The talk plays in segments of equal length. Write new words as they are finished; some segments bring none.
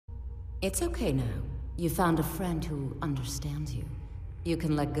It's okay now. You found a friend who understands you. You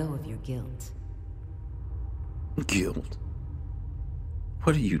can let go of your guilt. Guilt?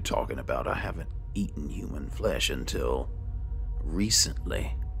 What are you talking about? I haven't eaten human flesh until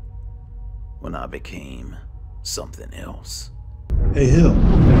recently, when I became something else. Hey, Hill.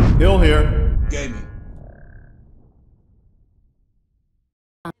 Hill here. Gaming.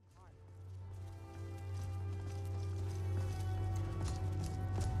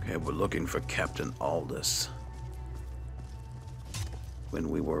 Okay, we're looking for Captain Aldous. When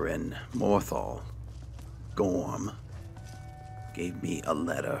we were in Morthal, Gorm gave me a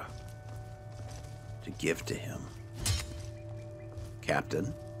letter to give to him.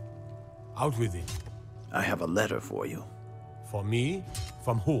 Captain, Out with it. I have a letter for you. For me?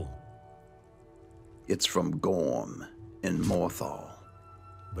 From whom? It's from Gorm in Morthal.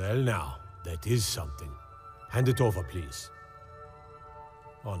 Well now, that is something. Hand it over, please.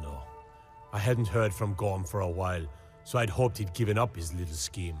 Oh no. I hadn't heard from Gorm for a while, so I'd hoped he'd given up his little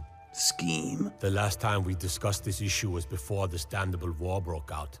scheme. Scheme? The last time we discussed this issue was before the Standable War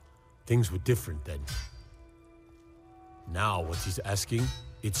broke out. Things were different then. Now, what he's asking,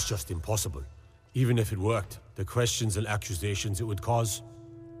 it's just impossible. Even if it worked, the questions and accusations it would cause...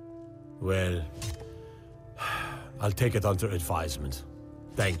 Well... I'll take it under advisement.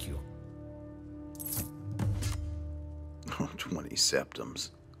 Thank you. 20 septums.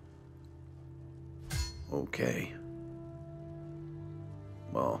 Okay.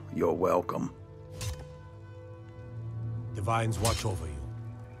 Well, you're welcome. Divines watch over you.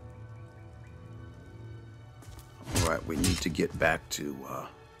 Alright, we need to get back to,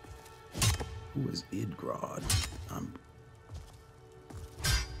 who is Idgrod? I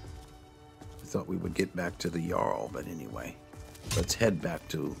thought we would get back to the Jarl, but anyway. Let's head back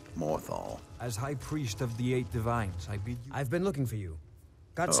to Morthal. As High Priest of the Eight Divines, I bid you... I've been looking for you.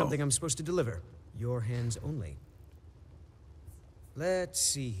 Got something I'm supposed to deliver. Your hands only. Let's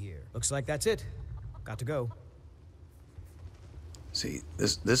see here. Looks like that's it. Got to go. See,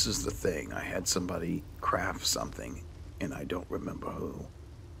 this is the thing. I had somebody craft something, and I don't remember who.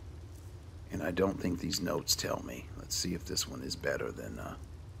 And I don't think these notes tell me. Let's see if this one is better than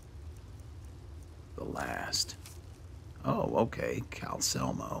the last. Oh, okay.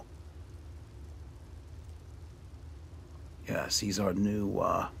 Calcelmo. Yes, he's our new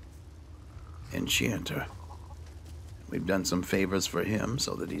enchanter. We've done some favors for him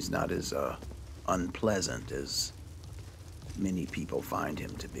so that he's not as unpleasant as many people find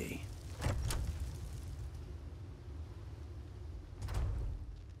him to be.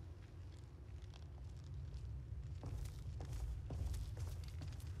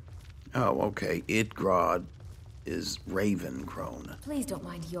 Oh, okay. Idgrod is Ravencrone. Please don't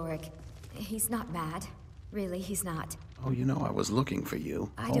mind Yorick. He's not bad. Really, he's not. Oh, you know, I was looking for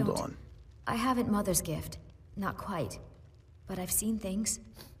you. Hold on. I haven't Mother's gift. Not quite. But I've seen things.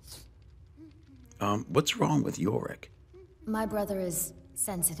 What's wrong with Yorick? My brother is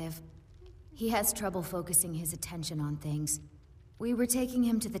sensitive. He has trouble focusing his attention on things. We were taking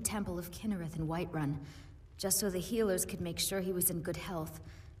him to the Temple of Kinnereth in Whiterun, just so the healers could make sure he was in good health.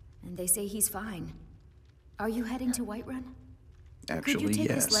 And they say he's fine. Are you heading to Whiterun? Actually, Could you take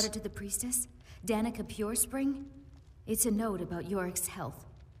yes. this letter to the priestess, Danica Purespring? It's a note about Yorick's health.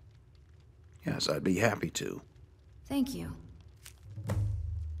 Yes, I'd be happy to. Thank you.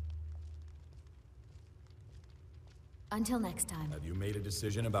 Until next time. Have you made a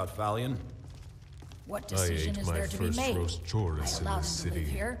decision about Falion? What decision is there to be made? Roast chorus I in allowed the him to city. live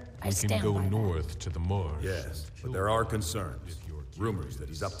here. I We stand can go by that. north to the marsh. Yes, but there are concerns. Rumors that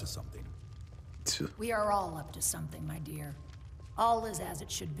he's up to something. We are all up to something, my dear. All is as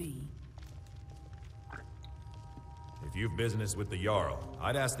it should be. If you've business with the Jarl,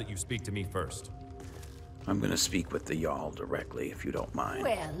 I'd ask that you speak to me first. I'm gonna speak with the Jarl directly, if you don't mind.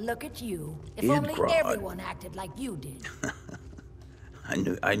 Well, look at you. If Idgrod. only everyone acted like you did.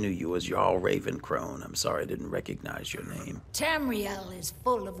 I knew you as Jarl Ravencrone. I'm sorry I didn't recognize your name. Tamriel is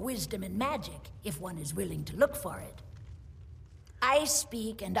full of wisdom and magic, if one is willing to look for it. I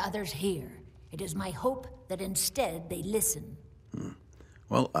speak and others hear. It is my hope that instead they listen.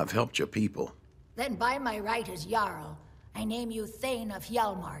 Well, I've helped your people. Then by my right as Jarl, I name you Thane of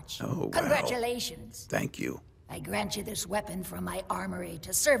Hjalmarch. Oh, wow. Congratulations. Thank you. I grant you this weapon from my armory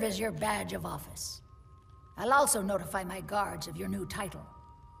to serve as your badge of office. I'll also notify my guards of your new title.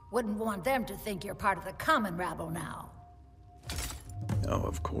 Wouldn't want them to think you're part of the common rabble now. No,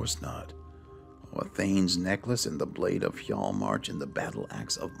 of course not. Oh, a Thane's necklace and the blade of Hjalmarch and the battle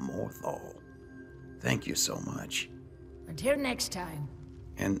axe of Morthal. Thank you so much. Until next time.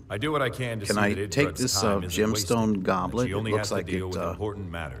 And I do what I can to see I that take Idrud's this time isn't gemstone wasted, goblet? that she only It has looks like to deal it with important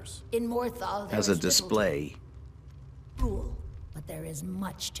matters. In Morthal, there has is a little to display rule, but there is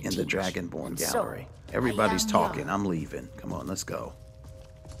much to in teach. the Dragonborn And gallery. so, Everybody's I am talking. young. I'm leaving. Come on, let's go.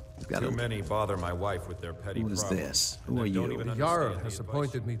 We've got Too a, many bother my wife with their petty who is problems. this? and Who are then don't you? even The understand Jarl the has advice.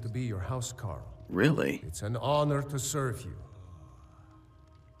 appointed me to be your housecarl. Really? It's an honor to serve you.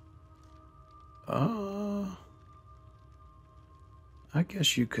 I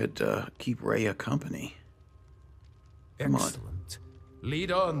guess you could keep Rhea company. Come on. Excellent.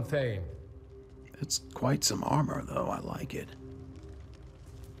 Lead on, Thane. It's quite some armor, though. I like it.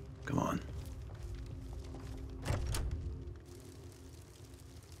 Come on.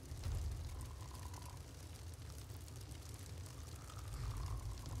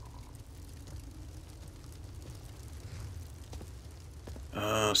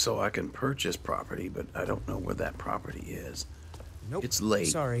 So I can purchase property, but I don't know where that property is. Nope. It's late.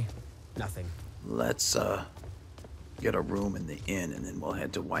 Sorry. Nothing. Let's get a room in the inn, and then we'll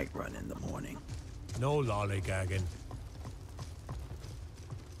head to Whiterun in the morning. No lollygagging.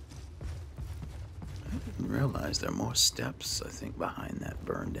 I didn't realize there are more steps, I think, behind that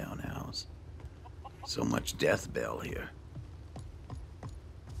burned-down house. So much death bell here.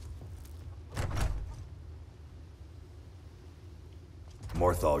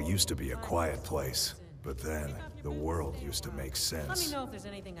 Morthal used to be a quiet place, but then the world used to make Let me sense. know if there's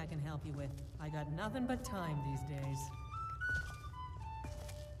anything I can help you with. I got nothing but time these days.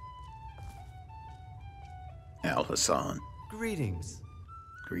 Al Hassan, Greetings.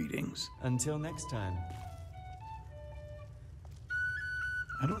 greetings. Until next time.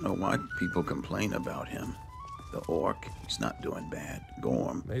 I don't know why people complain about him. The orc, he's not doing bad.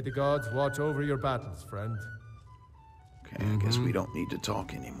 Gorm, May the gods watch over your battles, friend. okay, I guess we don't need to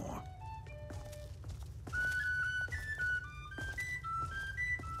talk anymore.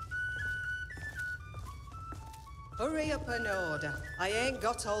 Hurry up and order. I ain't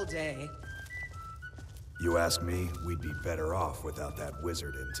got all day. You ask me, we'd be better off without that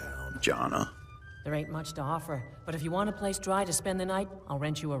wizard in town. Jana, There ain't much to offer, but if you want a place dry to spend the night, I'll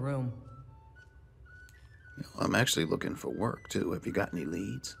rent you a room. I'm actually looking for work, too. Have you got any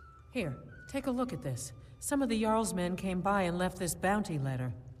leads? Here, take a look at this. Some of the Jarl's men came by and left this bounty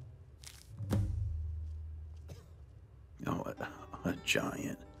letter. Oh, a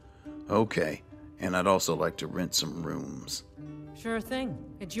giant. Okay, and I'd also like to rent some rooms. Sure thing.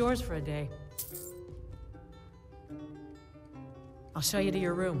 It's yours for a day. I'll show you to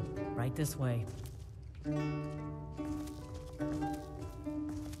your room. Right this way.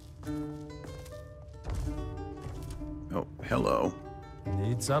 Oh, hello.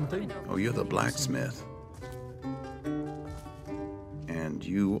 Need something? Oh, you're the blacksmith. And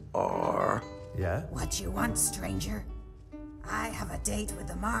you are... Yeah? What you want, stranger? I have a date with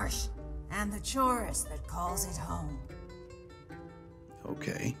the marsh, and the chorus that calls it home.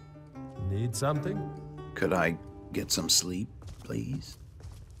 Okay. Need something? Could I get some sleep, please?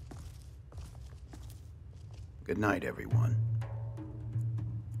 Good night, everyone.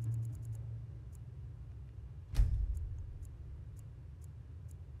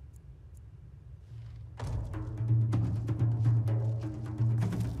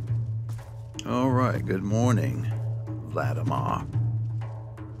 All right, good morning, Vladimir.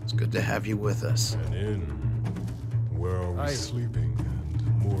 It's good to have you with us. An inn. Where are we sleeping?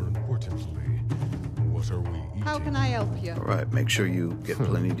 And more importantly, what are we eating? How can I help you? All right, make sure you get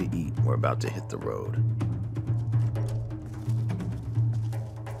plenty to eat. We're about to hit the road.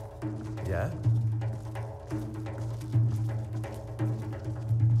 Yeah?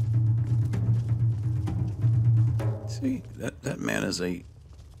 See, that man is a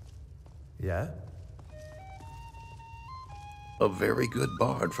Yeah? very good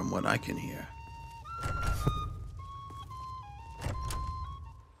bard from what I can hear.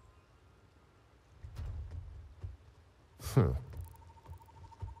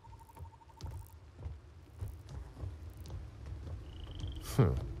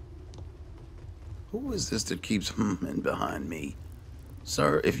 Who is this that keeps humming behind me?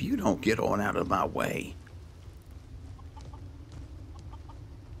 Sir, if you don't get on out of my way.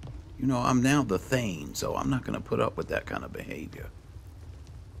 You know, I'm now the Thane, so I'm not going to put up with that kind of behavior.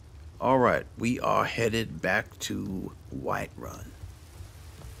 All right, we are headed back to Whiterun.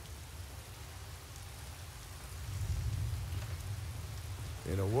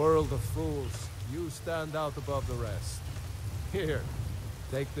 In a world of fools, you stand out above the rest. Here,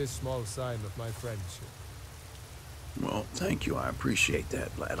 take this small sign of my friendship. Well, thank you. I appreciate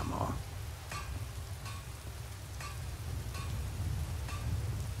that, Vladimir.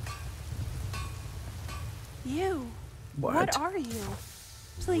 You? What? What are you?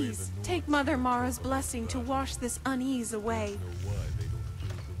 Please, take Mother Mara's blessing to wash this unease away.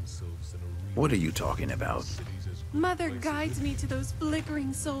 What are you talking about? Mother guides me to those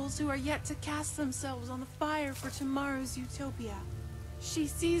flickering souls who are yet to cast themselves on the fire for tomorrow's utopia. She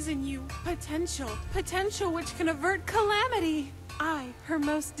sees in you potential which can avert calamity. I, her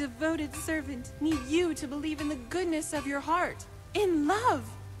most devoted servant, need you to believe in the goodness of your heart, in love.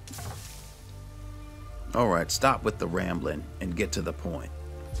 Alright, stop with the rambling and get to the point.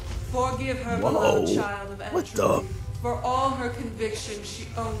 Forgive her, beloved child of entropy. For all her convictions, she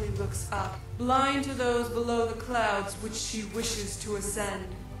only looks up, blind to those below the clouds which she wishes to ascend.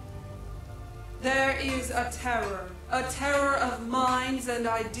 There is a terror of minds and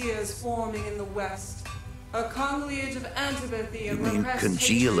ideas forming in the West. A conclave of antipathy and repressed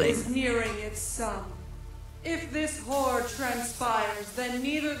hatred is nearing its sum. If this horror transpires, then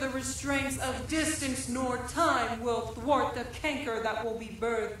neither the restraints of distance nor time will thwart the canker that will be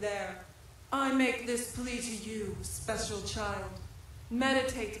birthed there. I make this plea to you, special child.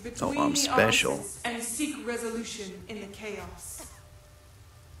 Meditate between the opposites and seek resolution in the chaos.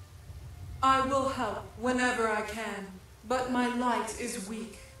 I will help whenever I can, but my light is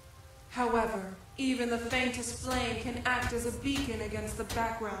weak. However, even the faintest flame can act as a beacon against the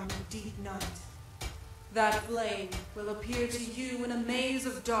background of deep night. That flame will appear to you in a maze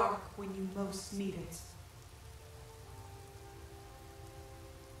of dark when you most need it.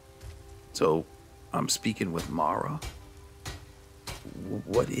 So, I'm speaking with Mara?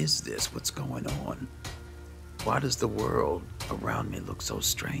 What is this? What's going on? Why does the world around me look so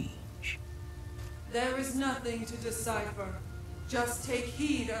strange? There is nothing to decipher. Just take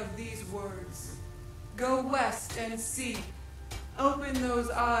heed of these words. Go west and see. Open those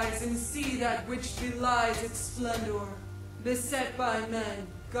eyes and see that which belies its splendor. Beset by men,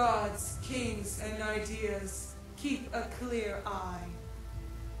 gods, kings, and ideas, keep a clear eye.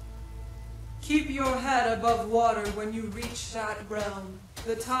 Keep your head above water when you reach that realm.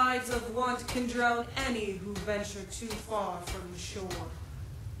 The tides of want can drown any who venture too far from the shore.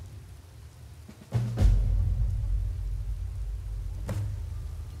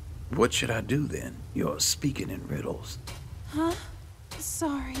 What should I do then? You're speaking in riddles. Huh?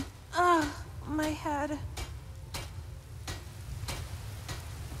 Sorry. Ugh, my head.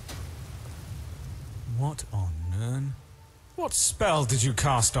 What on Nern? What spell did you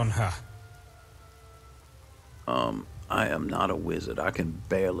cast on her? I am not a wizard. I can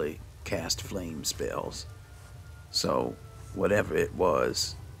barely cast flame spells. So, whatever it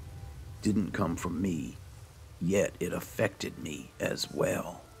was, didn't come from me, yet it affected me as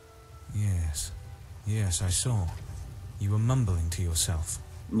well. Yes. Yes, I saw. You were mumbling to yourself.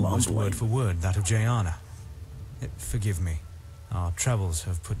 Almost Mumbling? word for word that of Jayana. Forgive me. Our travels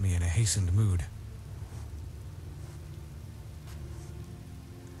have put me in a hastened mood.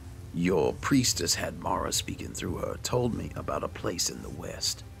 Your priestess had Mara speaking through her, told me about a place in the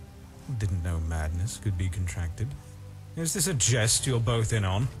west. Didn't know madness could be contracted. Is this a jest you're both in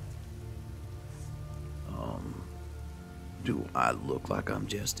on? Do I look like I'm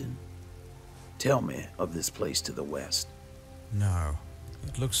jesting? Tell me of this place to the west. No.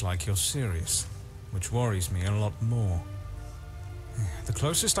 It looks like you're serious, which worries me a lot more. The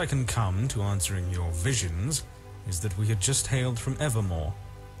closest I can come to answering your visions is that we had just hailed from Evermore,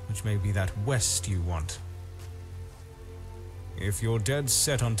 which may be that west you want. If you're dead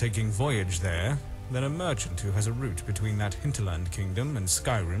set on taking voyage there, then a merchant who has a route between that hinterland kingdom and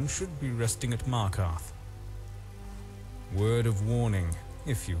Skyrim should be resting at Markarth. Word of warning,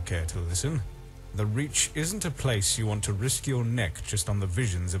 if you care to listen. The Reach isn't a place you want to risk your neck just on the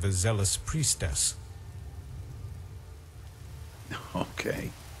visions of a zealous priestess.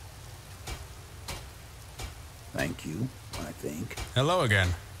 Okay. Thank you, I think. Hello again.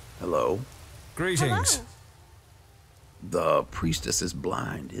 Hello. Greetings. Hello. The priestess is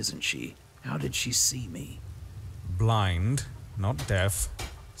blind, isn't she? How did she see me? Blind, not deaf.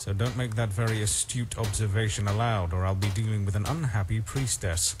 So don't make that very astute observation aloud, or I'll be dealing with an unhappy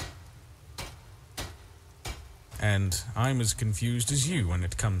priestess. And I'm as confused as you when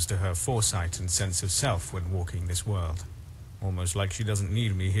it comes to her foresight and sense of self when walking this world. Almost like she doesn't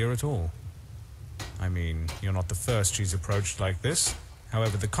need me here at all. I mean, you're not the first she's approached like this.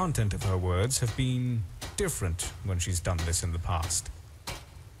 However, the content of her words have been different when she's done this in the past.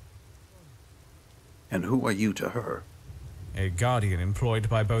 And who are you to her? A guardian employed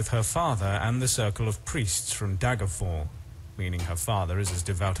by both her father and the circle of priests from Daggerfall, meaning her father is as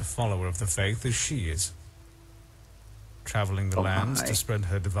devout a follower of the faith as she is. Traveling the lands to spread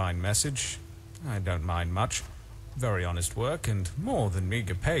her divine message, I don't mind much. Very honest work and more than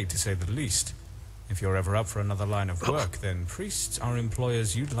meager pay, to say the least. If you're ever up for another line of work, then priests are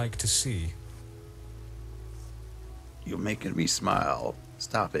employers you'd like to see. You're making me smile.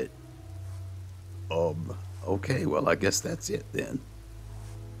 Stop it. Okay, well, I guess that's it then.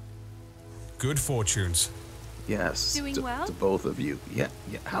 Good fortunes. Yes. Doing well? To both of you. Yeah.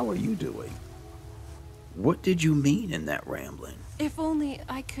 How are you doing? What did you mean in that rambling? If only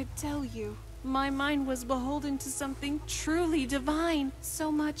I could tell you. My mind was beholden to something truly divine,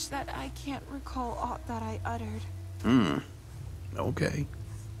 so much that I can't recall aught that I uttered. Okay.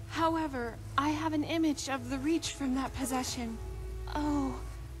 However, I have an image of the reach from that possession. Oh,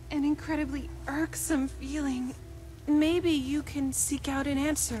 an incredibly irksome feeling. Maybe you can seek out an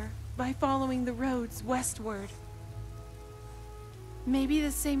answer by following the roads westward. Maybe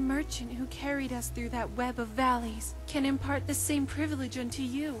the same merchant who carried us through that web of valleys can impart the same privilege unto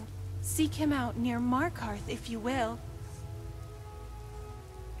you. Seek him out near Markarth, if you will.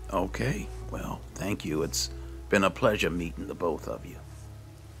 Okay. Well, thank you. It's been a pleasure meeting the both of you.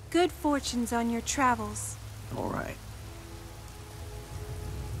 Good fortunes on your travels. All right.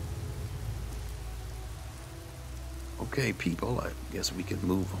 Okay, people, I guess we can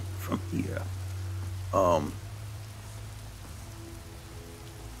move on from here.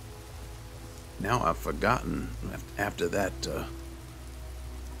 Now I've forgotten, after that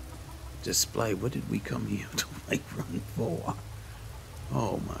display, what did we come here to Whiterun for?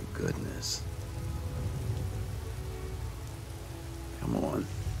 Oh my goodness. Come on.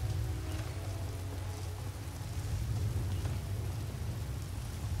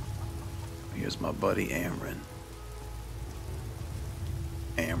 Here's my buddy Amron.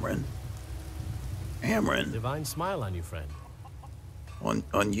 Amron. Divine smile on you, friend.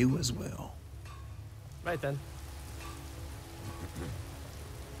 On you as well. Right then.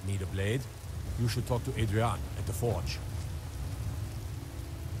 Need a blade? You should talk to Adrian at the forge.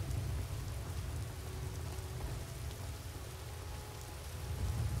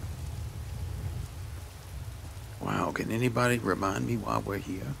 Wow, can anybody remind me why we're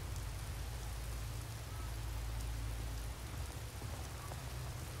here?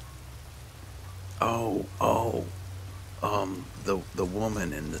 The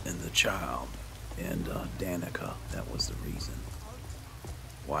woman and the child and Danica. That was the reason.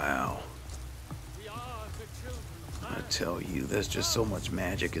 Wow. I tell you, there's just so much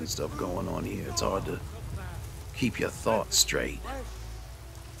magic and stuff going on here. It's hard to keep your thoughts straight.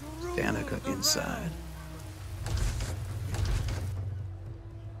 Danica inside.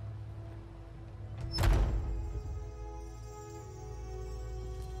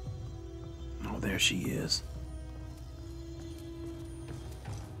 Oh, there she is.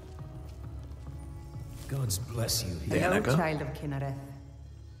 Gods bless you. Hello, child of Kinnereth.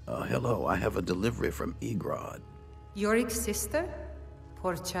 Hello, I have a delivery from Egrod. Yorick's sister?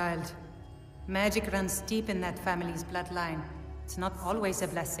 Poor child. Magic runs deep in that family's bloodline. It's not always a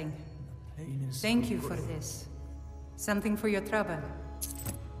blessing. Thank you for this. Something for your trouble.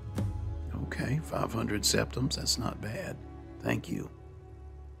 Okay, 500 septums, that's not bad. Thank you.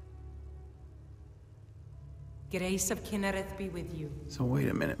 Grace of Kinnereth be with you. So wait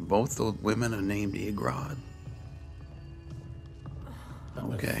a minute, both the women are named Egrod?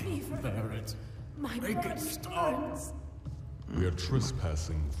 Okay. Make it stop. We are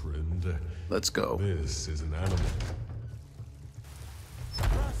trespassing, friend. Let's go. This is an animal.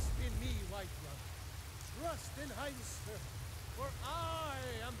 Trust in me, Whiterun. Trust in Heinster, for I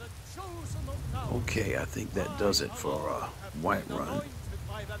am the chosen of God. Okay, I think that does it for Whiterun.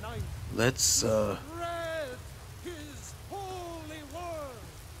 Let's Spread his holy word.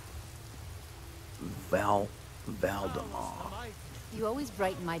 Valdemar. You always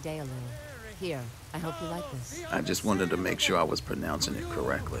brighten my day a little. Here, I hope you like this. I just wanted to make sure I was pronouncing it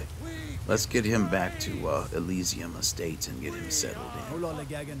correctly. Let's get him back to Elysium Estates and get him settled in.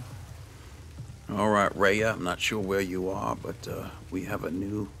 All right, Rhea, I'm not sure where you are, but we have a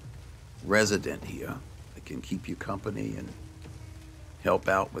new resident here that can keep you company and help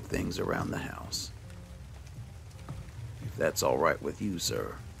out with things around the house. If that's all right with you,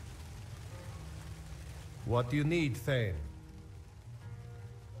 sir. What do you need, Thane?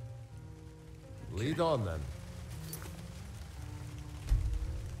 Lead on, then.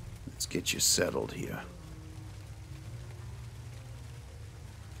 Let's get you settled here.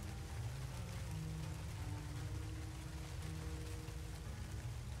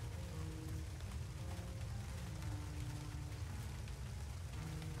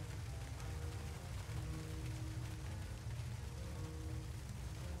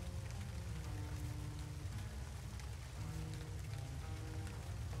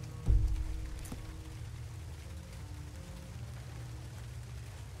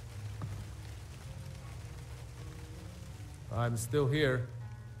 I'm still here.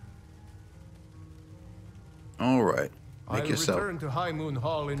 All right. Make I'll yourself return to High Moon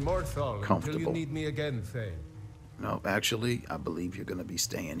Hall in Morthal until you need me again, Thane. No, actually, I believe you're going to be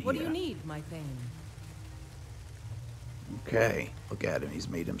staying here. What do you need, my Thane? Okay. Look at him. He's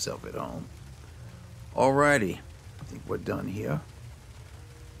made himself at home. Alrighty. I think we're done here.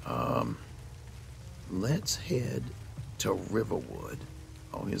 Let's head to Riverwood.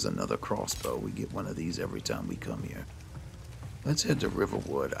 Oh, here's another crossbow. We get one of these every time we come here. Let's head to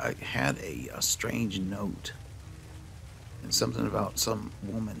Riverwood. I had a strange note. And something about some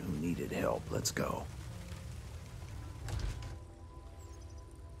woman who needed help. Let's go.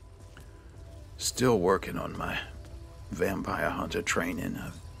 Still working on my vampire hunter training.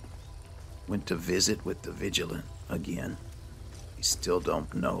 I went to visit with the Vigilant again. We still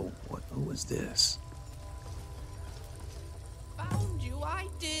don't know who is this. Found you, I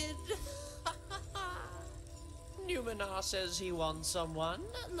did. Numenor says he wants someone.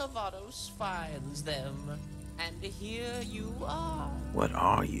 Novatos finds them. And here you are. What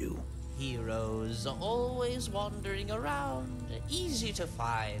are you? Heroes always wandering around. Easy to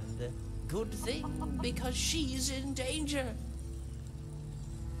find. Good thing, because she's in danger.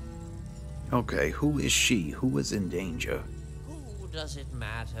 Okay, who is she? Who is in danger? Who does it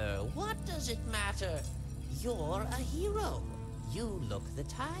matter? What does it matter? You're a hero. You look the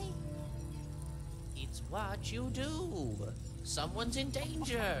type. It's what you do. Someone's in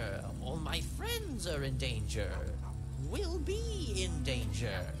danger. All my friends are in danger. Will be in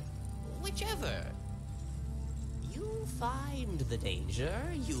danger. Whichever. You find the danger,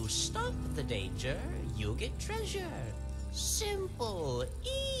 you stop the danger, you get treasure. Simple,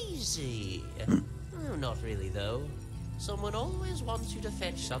 easy. Not really, though. Someone always wants you to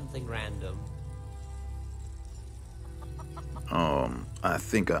fetch something random. I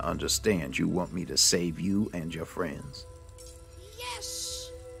think I understand. You want me to save you and your friends. Yes.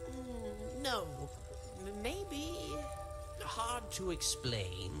 No. Maybe. Hard to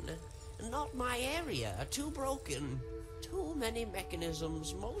explain. Not my area. Too broken. Too many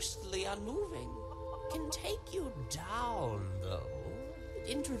mechanisms, mostly unmoving. Can take you down, though.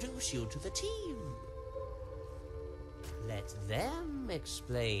 Introduce you to the team. Let them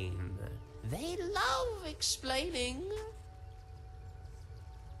explain. They love explaining.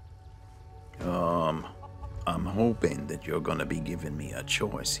 I'm hoping that you're gonna be giving me a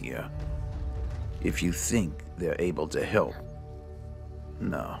choice here. If you think they're able to help.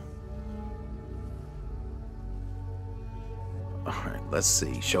 No. Alright, let's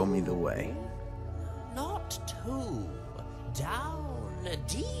see. Show me the way. Not too. Down,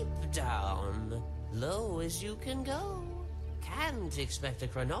 deep down. Low as you can go. Can't expect a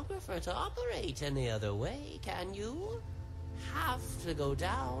chronographer to operate any other way, can you? Have to go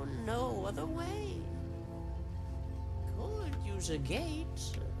down no other way. Could use a gate,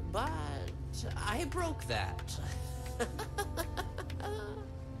 but I broke that.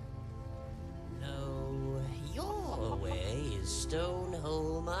 No, your way is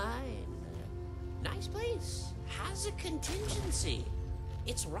Stonehole Mine. Nice place. Has a contingency.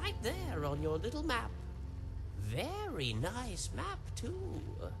 It's right there on your little map. Very nice map, too.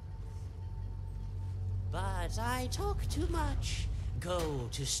 But I talk too much. Go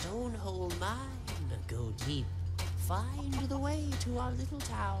to Stonehole Mine. Go deep. Find the way to our little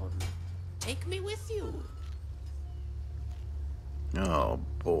town. Take me with you. Oh,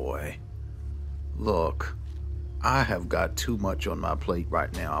 boy. Look, I have got too much on my plate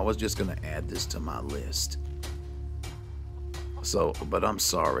right now. I was just going to add this to my list. So, but I'm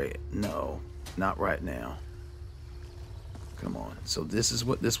sorry. No, not right now. Come on. So this is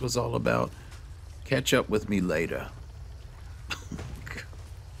what this was all about? Catch up with me later. I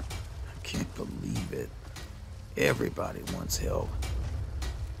can't believe it. Everybody wants help.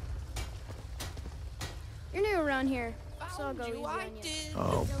 You're new around here, so I'll go easy on you.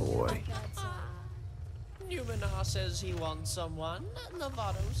 Oh, boy. Numenor says he wants someone.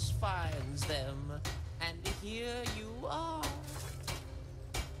 Novatos finds them. And here you are.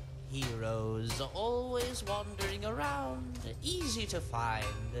 Heroes always wandering around. Easy to find.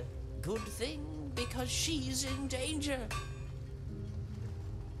 Good thing, because she's in danger.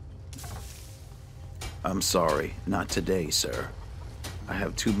 I'm sorry. Not today, sir. I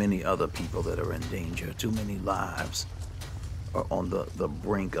have too many other people that are in danger. Too many lives are on the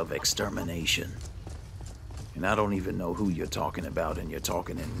brink of extermination. And I don't even know who you're talking about, and you're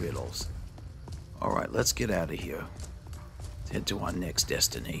talking in riddles. All right, let's get out of here. Let's head to our next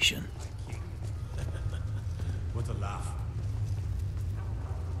destination. What a laugh.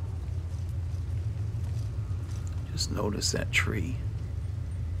 Just notice that tree.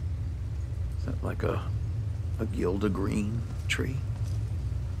 Is that like a A Gilda-green tree?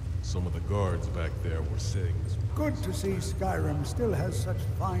 Some of the guards back there were saying this. Good to see Skyrim still has such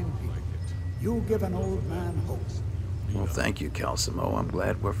fine people. You give an old man hope. Well, thank you, Calcimo. I'm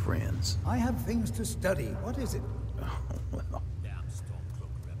glad we're friends. I have things to study. What is it? Well,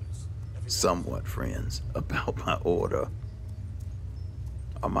 somewhat friends. About my order.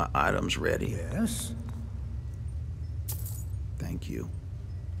 Are my items ready? Yes. Thank you.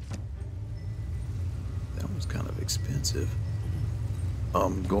 That was kind of expensive.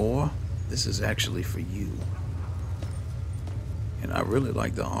 Gore, this is actually for you. And I really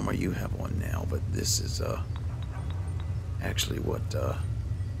like the armor you have on now, but this is, actually what,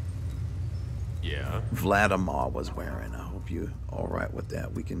 yeah, Vladimir was wearing. I hope you're alright with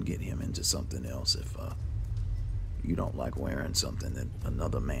that. We can get him into something else if, you don't like wearing something that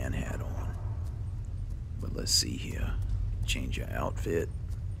another man had on. But let's see here. Change your outfit.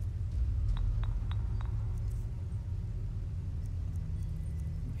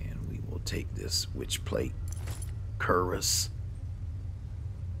 And we will take this witch plate, cuirass.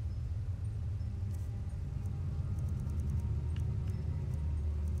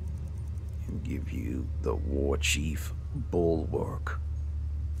 And give you the War Chief Bulwark.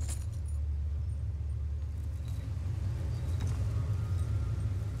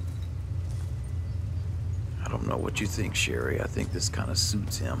 I don't know what you think, Sherry. I think this kind of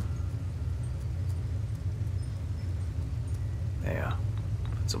suits him. Yeah,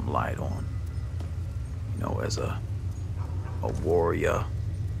 put some light on. You know, as a warrior,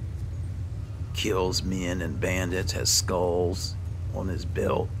 kills men and bandits, has skulls on his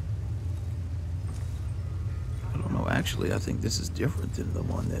belt. I don't know, actually, I think this is different than the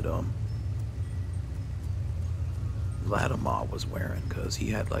one that, Vladimir was wearing, because he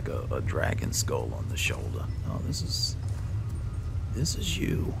had like a dragon skull on the shoulder. Oh, this is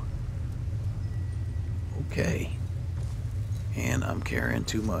you. Okay. And I'm carrying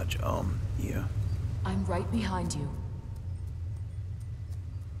too much. Yeah. I'm right behind you.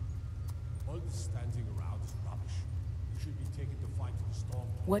 All this standing around is rubbish. You should be taken to fight the storm.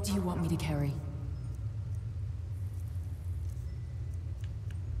 What do you want me to carry?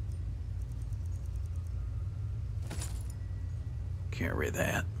 Carry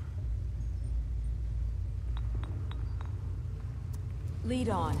that. Lead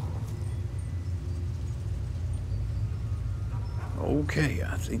on. Okay,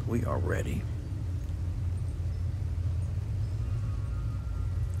 I think we are ready.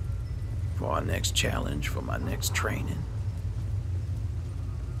 For our next challenge, for my next training.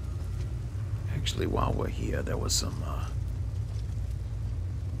 Actually, while we're here, there was some,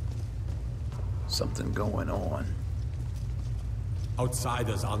 something going on.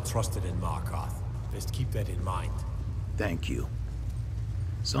 Outsiders aren't trusted in Markarth. Just keep that in mind. Thank you.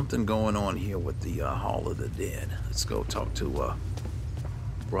 Something going on here with the Hall of the Dead. Let's go talk to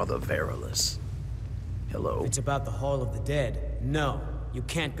Brother Verilus. Hello. It's about the Hall of the Dead. No, you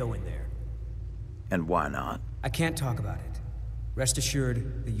can't go in there. And why not? I can't talk about it. Rest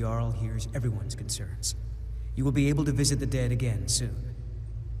assured, the Jarl hears everyone's concerns. You will be able to visit the dead again soon.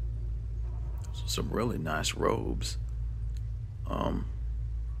 Some really nice robes.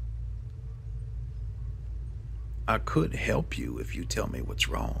 I could help you if you tell me what's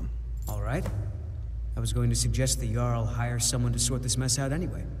wrong. All right. I was going to suggest the Jarl hire someone to sort this mess out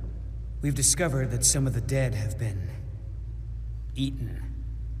anyway. We've discovered that some of the dead have been eaten.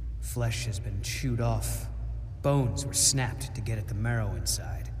 Flesh has been chewed off. Bones were snapped to get at the marrow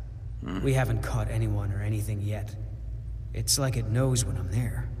inside. We haven't caught anyone or anything yet. It's like it knows when I'm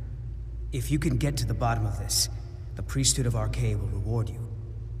there. If you can get to the bottom of this, the priesthood of Arcade will reward you.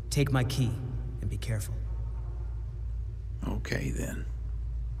 Take my key, and be careful. Okay, then.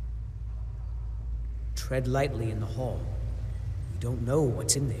 Tread lightly in the hall. You don't know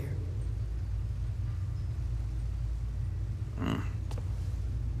what's in there.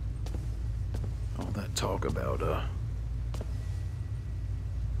 All that talk about,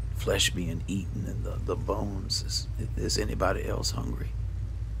 flesh being eaten and the bones. Is anybody else hungry?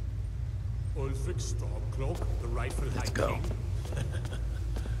 Ulfric Stormcloak, the rightful High King.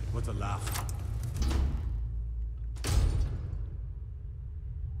 What a laugh.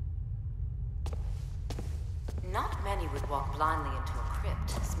 Not many would walk blindly into a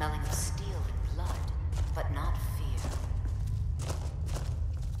crypt, smelling of steel and blood, but not fear.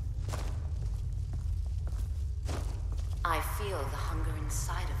 I feel the hunger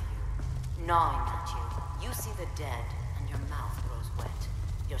inside of you, gnawing at you. You see the dead, and your mouth grows wet.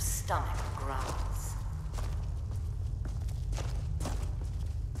 Your stomach growls.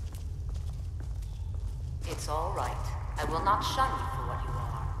 It's all right. I will not shun you for what you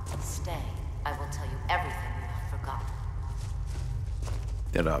are. Stay. I will tell you everything you have forgotten.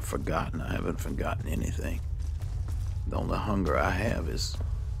 That I've forgotten? I haven't forgotten anything. The only hunger I have is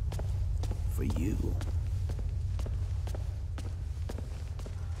for you.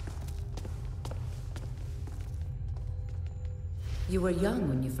 You were young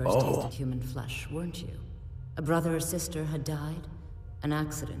when you first tasted human flesh, weren't you? A brother or sister had died? An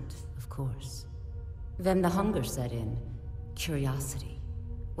accident, of course. Then the hunger set in. Curiosity.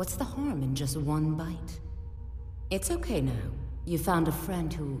 What's the harm in just one bite? It's okay now. You found a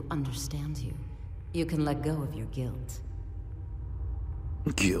friend who understands you. You can let go of your guilt.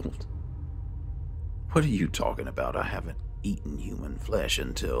 Guilt? What are you talking about? I haven't eaten human flesh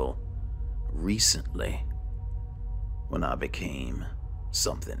until recently, when I became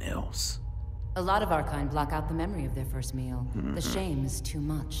something else. A lot of our kind block out the memory of their first meal. The shame is too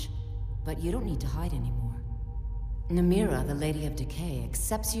much. But you don't need to hide anymore. Namira, the Lady of Decay,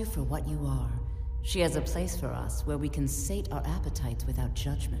 accepts you for what you are. She has a place for us where we can sate our appetites without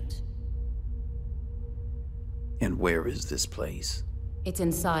judgment. And where is this place? It's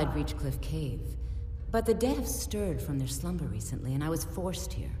inside Reachcliff Cave. But the dead have stirred from their slumber recently, and I was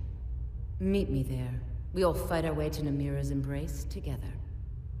forced here. Meet me there. We'll fight our way to Namira's embrace together.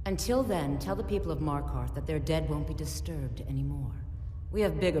 Until then, tell the people of Markarth that their dead won't be disturbed anymore. We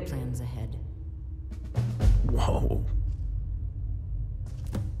have bigger plans ahead. Whoa.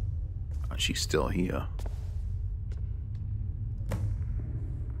 She's still here.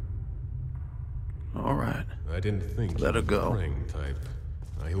 All right. I didn't think Let her go. Praying type.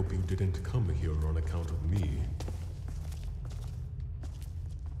 I hope you didn't come here on account of me.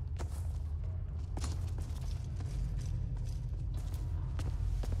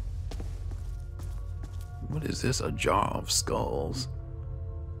 What is this? A jar of skulls?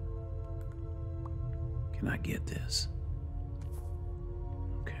 Can I get this?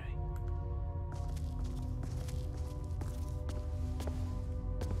 Okay.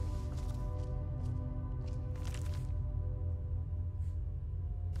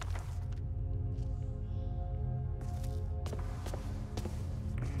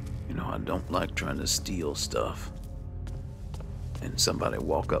 You know, I don't like trying to steal stuff. And somebody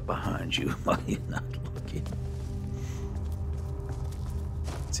walk up behind you while you're not looking.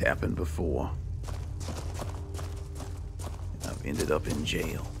 It's happened before. I've ended up in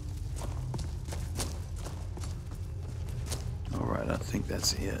jail. Alright, I think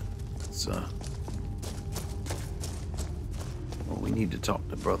that's it. It's, well, we need to talk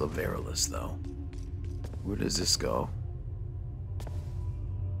to Brother Verilus, though. Where does this go?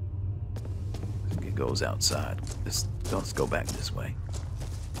 I think it goes outside. Let's go back this way.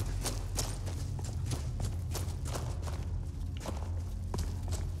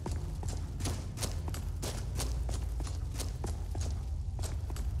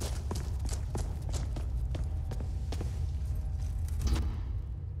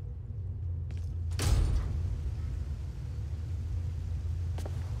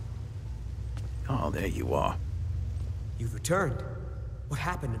 Oh, there you are. You've returned. What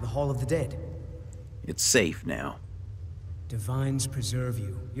happened in the Hall of the Dead? It's safe now. Divines preserve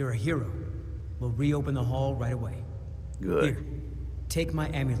you. You're a hero. We'll reopen the hall right away. Good. Here, take my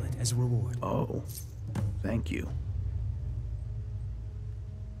amulet as a reward. Oh, thank you.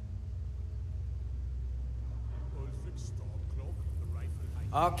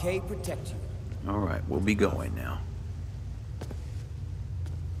 Arcade protect you. All right, we'll be going now.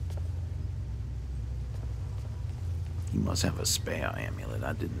 He must have a spare amulet.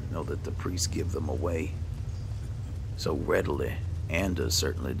 I didn't know that the priests give them away so readily. Anda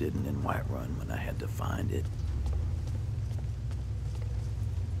certainly didn't in Whiterun when I had to find it.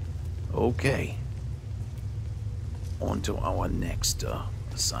 Okay. On to our next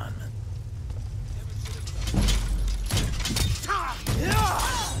assignment.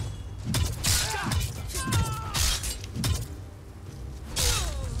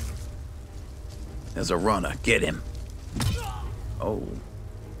 There's a runner. Get him. Oh.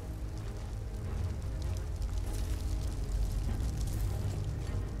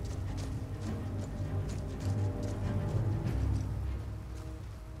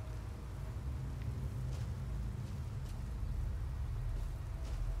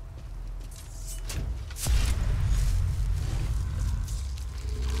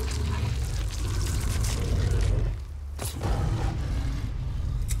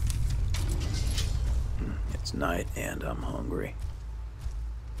 It's night and I'm hungry.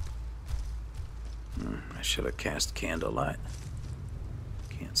 I should have cast candlelight.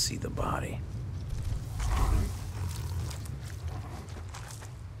 Can't see the body.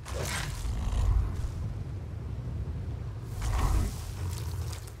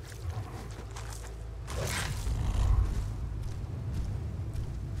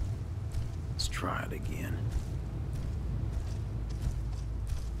 try it again.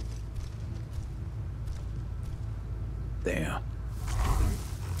 There.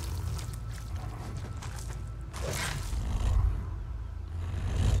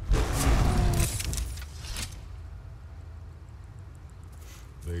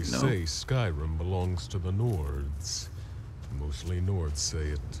 They say Skyrim belongs to the Nords. Mostly Nords say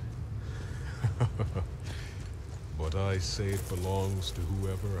it. But I say it belongs to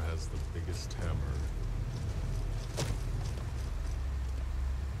whoever has the biggest hammer.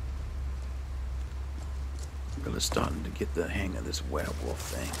 I'm really starting to get the hang of this werewolf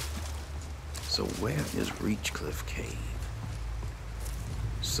thing. So where is Reachcliff Cave?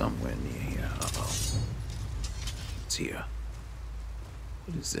 Somewhere near here. Uh-oh. It's here.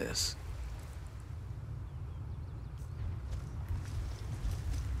 What is this?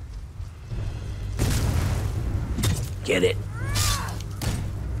 Get it!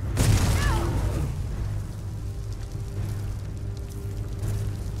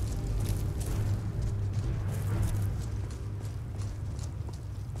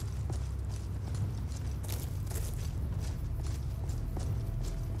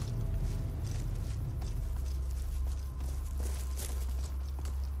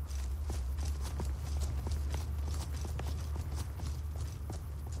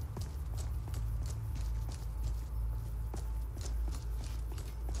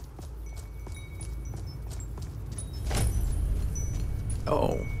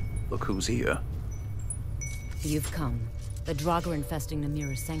 Oh, look who's here. You've come. The Draugr infesting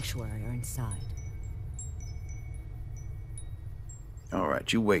Namira's sanctuary are inside. All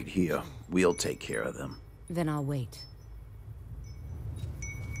right, you wait here. We'll take care of them. Then I'll wait.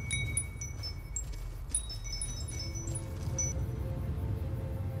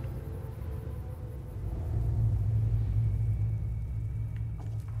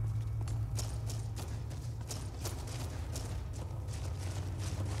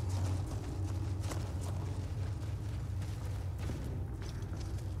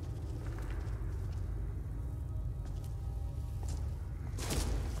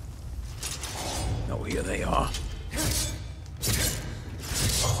 Oh, here they are.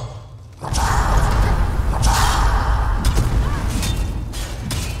 I'm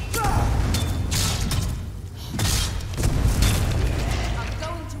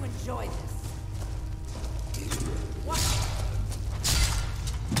going to enjoy this.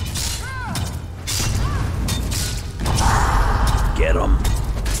 Get him.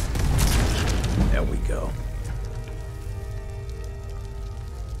 There we go.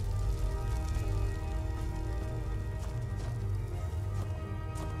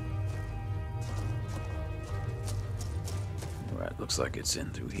 Alright, looks like it's in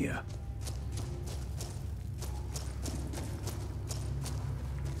through here.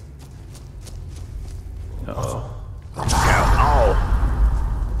 Uh-oh. Look out. Oh!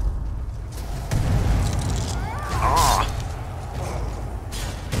 Ah!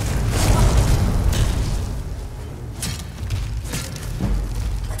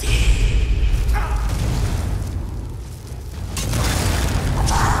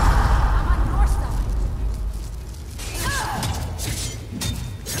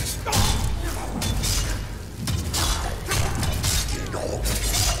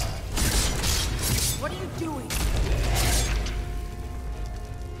 What are you doing?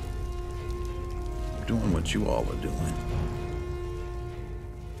 Doing what you all are doing.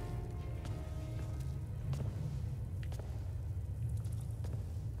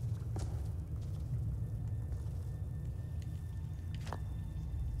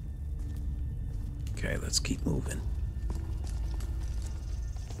 Okay, let's keep moving.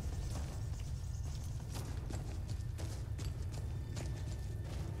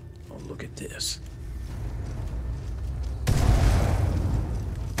 Oh, look at this.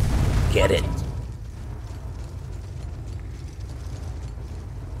 Get it.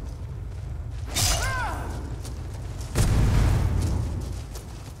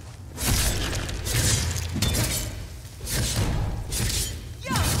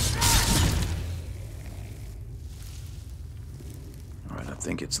 All right, I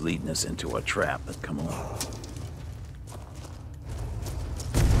think it's leading us into a trap, but come on.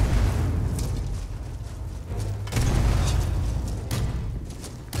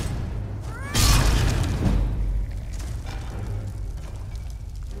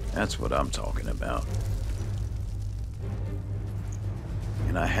 That's what I'm talking about.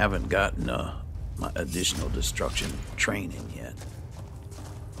 And I haven't gotten my additional destruction training yet.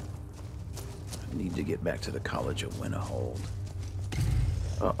 I need to get back to the College of Winterhold.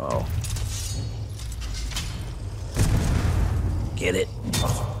 Uh-oh. Get it.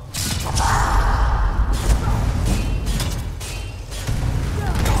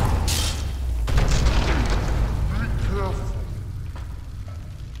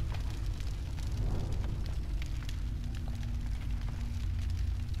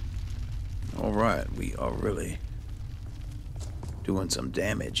 doing some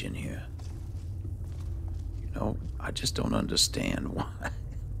damage in here. You know, I just don't understand why.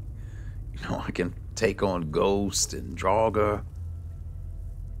 You know, I can take on Ghost and Draugr,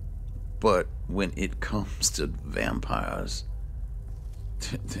 but when it comes to vampires,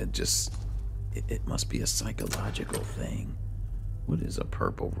 they're just... It must be a psychological thing. What is a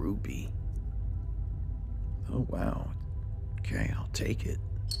purple ruby? Oh, wow. Okay, I'll take it.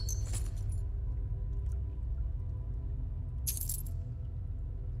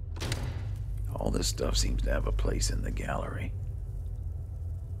 All this stuff seems to have a place in the gallery.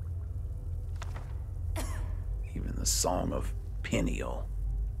 Even the Song of Peniel.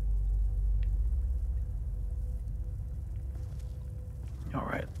 All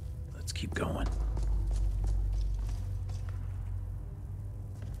right, let's keep going.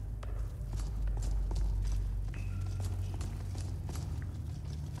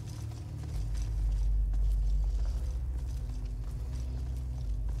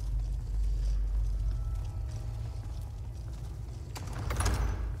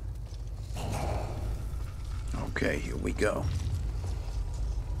 Okay, here we go.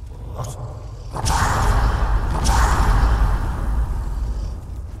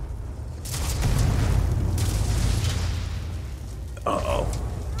 Uh-oh.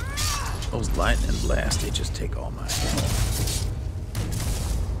 Those lightning blasts, they just take all my health.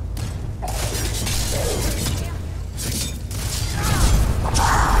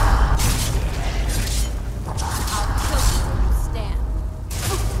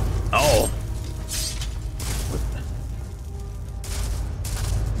 Oh!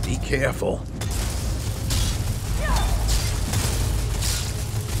 Be careful.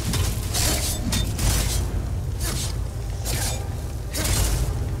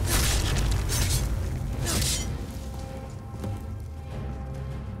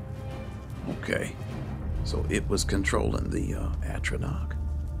 Okay, so it was controlling the Atronach.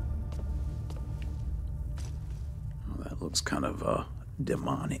 Oh, that looks kind of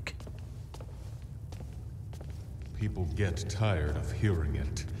demonic. People get tired of hearing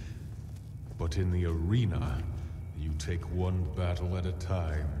it. But in the arena, you take one battle at a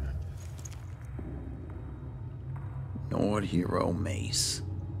time. Nord Hero Mace.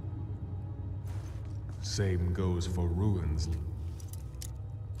 Same goes for ruins.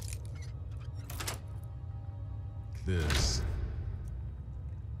 This.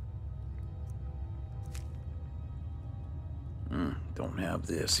 Don't have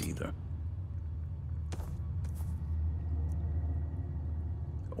this either.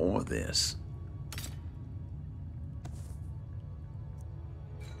 Or this.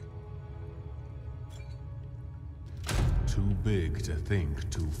 Too big to think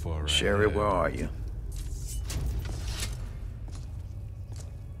too far Sherry, ahead. where are you?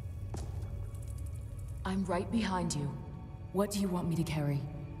 I'm right behind you. What do you want me to carry?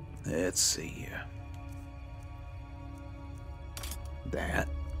 Let's see here. That.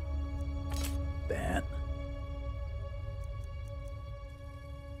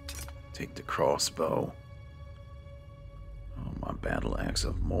 Take the crossbow. Oh, my battle axe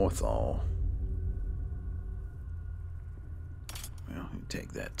of Morthal. Well, you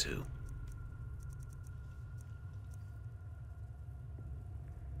take that too.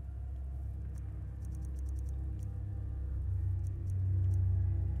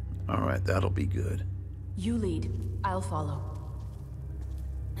 All right, that'll be good. You lead. I'll follow.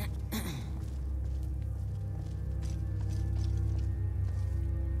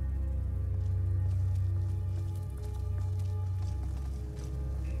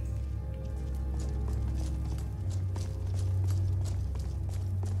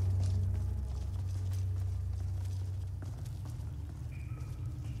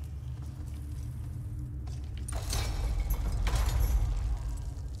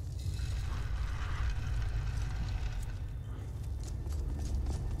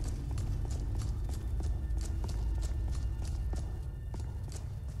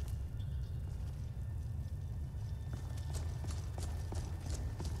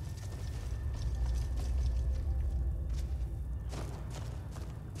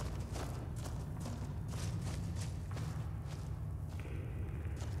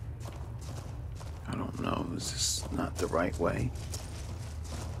 Is this not the right way?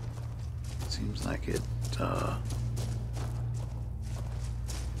 Seems like it,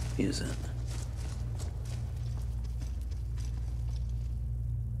 isn't.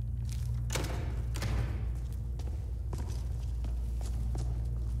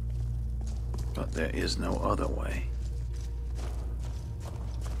 But there is no other way.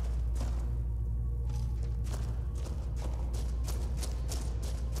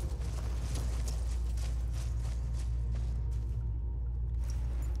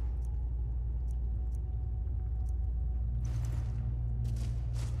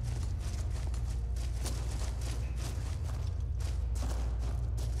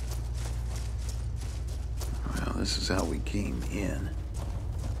 this is how we came in.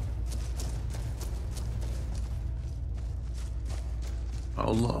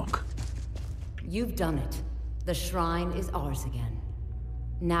 Oh, look. You've done it. The shrine is ours again.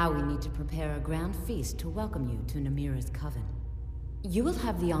 Now we need to prepare a grand feast to welcome you to Namira's coven. You will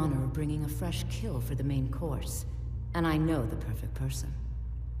have the honor of bringing a fresh kill for the main course, and I know the perfect person.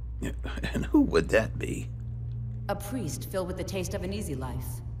 And who would that be? A priest filled with the taste of an easy life.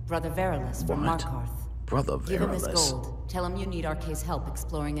 Brother Verilus from Markarth. Brother Verilus? Give him his gold. Tell him you need Arcae's help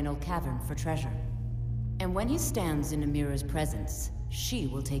exploring an old cavern for treasure. And when he stands in Namira's presence, she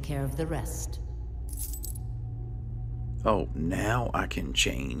will take care of the rest. Oh, now I can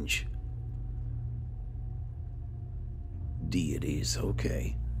change deities.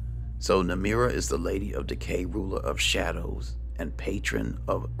 Okay. So Namira is the Lady of Decay, ruler of shadows, and patron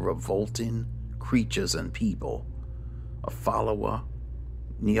of revolting creatures and people. A follower,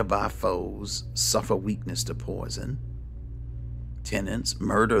 nearby foes suffer weakness to poison. Tenants,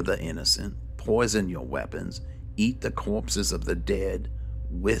 murder the innocent, poison your weapons, eat the corpses of the dead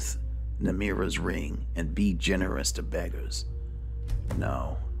with Namira's ring, and be generous to beggars.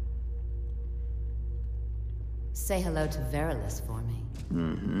 No. Say hello to Verilus for me.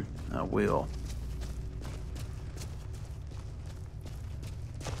 Mm-hmm. I will.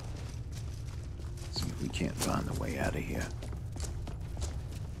 See if we can't find a way out of here.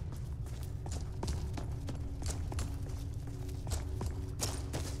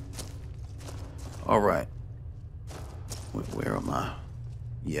 All right. Where am I?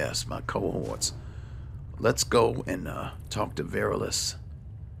 Yes, my cohorts. Let's go and talk to Verilus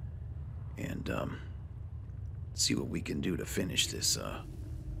and see what we can do to finish this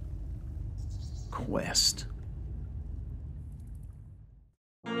quest.